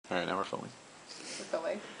Alright, now we're filming. We're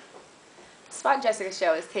filming. Spot and Jessica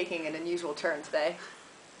show is taking an unusual turn today.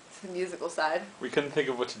 It's the musical side. We couldn't think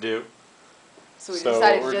of what to do. So we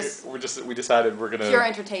decided we decided we're gonna pure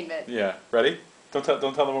entertainment. Yeah. Ready? Don't tell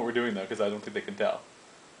them what we're doing though, because I don't think they can tell.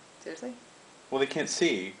 Seriously? Well, they can't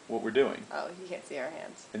see what we're doing. Oh, you can't see our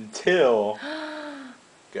hands. Until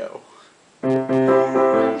go.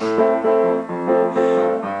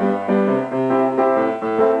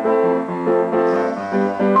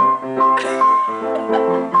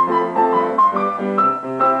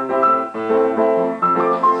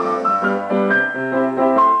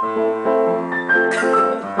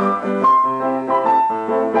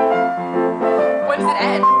 When does it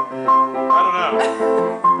end? I don't know.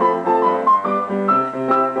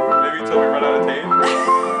 Maybe until we run out of tape?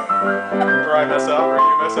 Or I mess up, or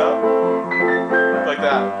you mess up? Like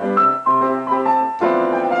that.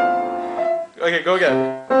 Okay, go again.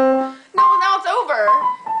 No, now it's over.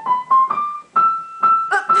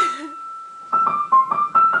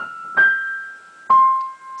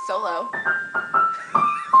 Solo.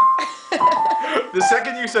 The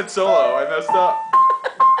second you said solo, I messed up.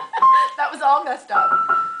 That was all messed up.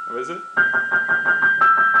 Was it?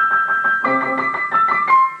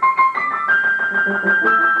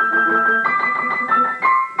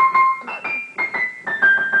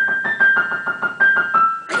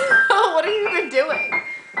 What are you even doing?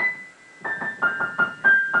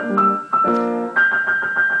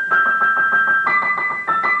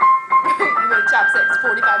 You made chopsticks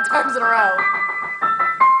 45 times in a row.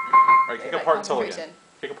 Alright, kick apart and solo again.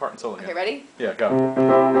 Kick apart and solo again. Okay, ready? Yeah, go.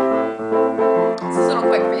 This is a little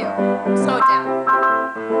quick for you. Slow it down.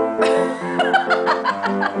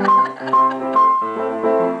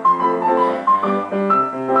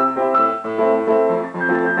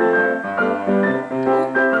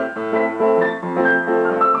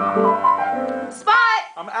 Spot!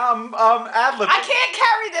 I'm ad-libbing. I can't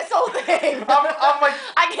carry this whole thing. I'm like,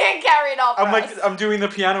 I can't carry it all for us. I'm doing the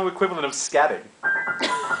piano equivalent of scatting.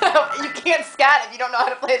 You can't scat if you don't know how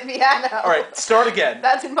to play the piano. Alright, start again.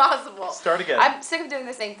 That's impossible. Start again. I'm sick of doing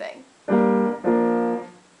the same thing.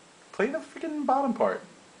 Play the freaking bottom part.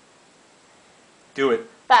 Do it.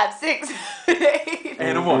 5, 6, 8.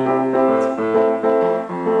 And a 1.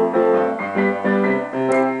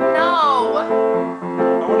 No.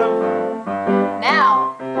 I wanna...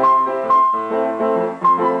 Now.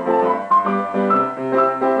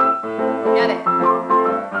 Get it.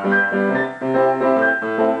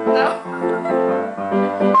 No.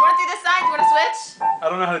 You want to do this side? You want to switch? I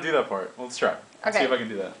don't know how to do that part. Well, let's try. Let's see Okay. if I can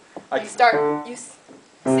do that. You start. You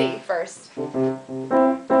C first.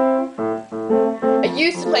 I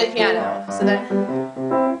used to play the piano, so then.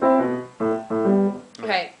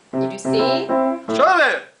 Okay, you do C. Shut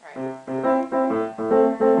it!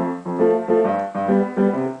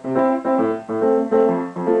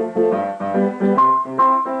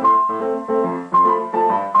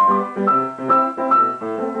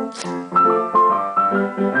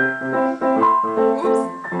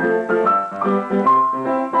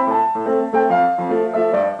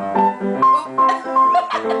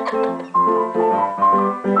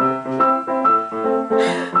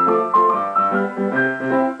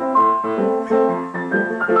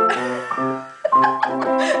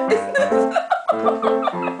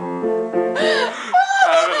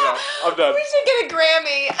 I'm done. We should get a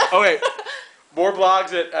Grammy. Okay. More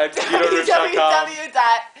blogs at CovinoAdventures.com.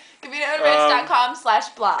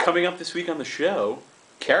 www.covinoadventures.com/blog. Coming up this week on the show,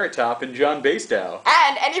 Carrot Top and John Bastow.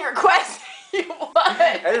 And any requests you want.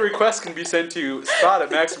 Any requests can be sent to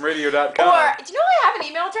spot@maximradio.com. Or, do you know I have an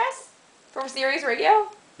email address for Sirius Radio?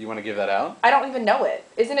 You want to give that out? I don't even know it.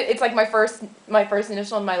 Isn't it? It's like my first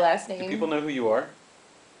initial and my last name. Do people know who you are?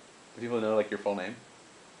 Do people know, like, your full name?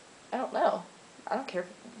 I don't know. I don't care.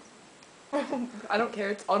 I don't care.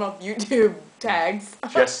 It's on YouTube tags.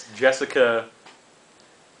 Jessica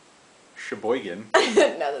Sheboygan. No,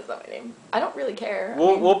 that's not my name. I don't really care.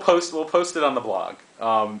 We'll post it on the blog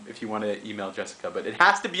if you want to email Jessica, but it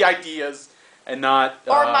has to be ideas and not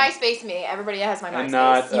or MySpace me. Everybody has my MySpace.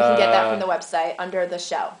 Not, you can get that from the website under the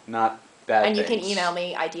show. Not bad And you things. can email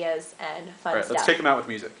me ideas and fun Alright, stuff. let's take them out with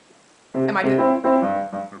music. Am I doing?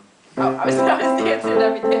 Oh, I was dancing and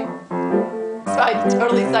everything. So I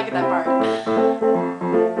totally suck at that part.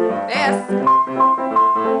 Yes.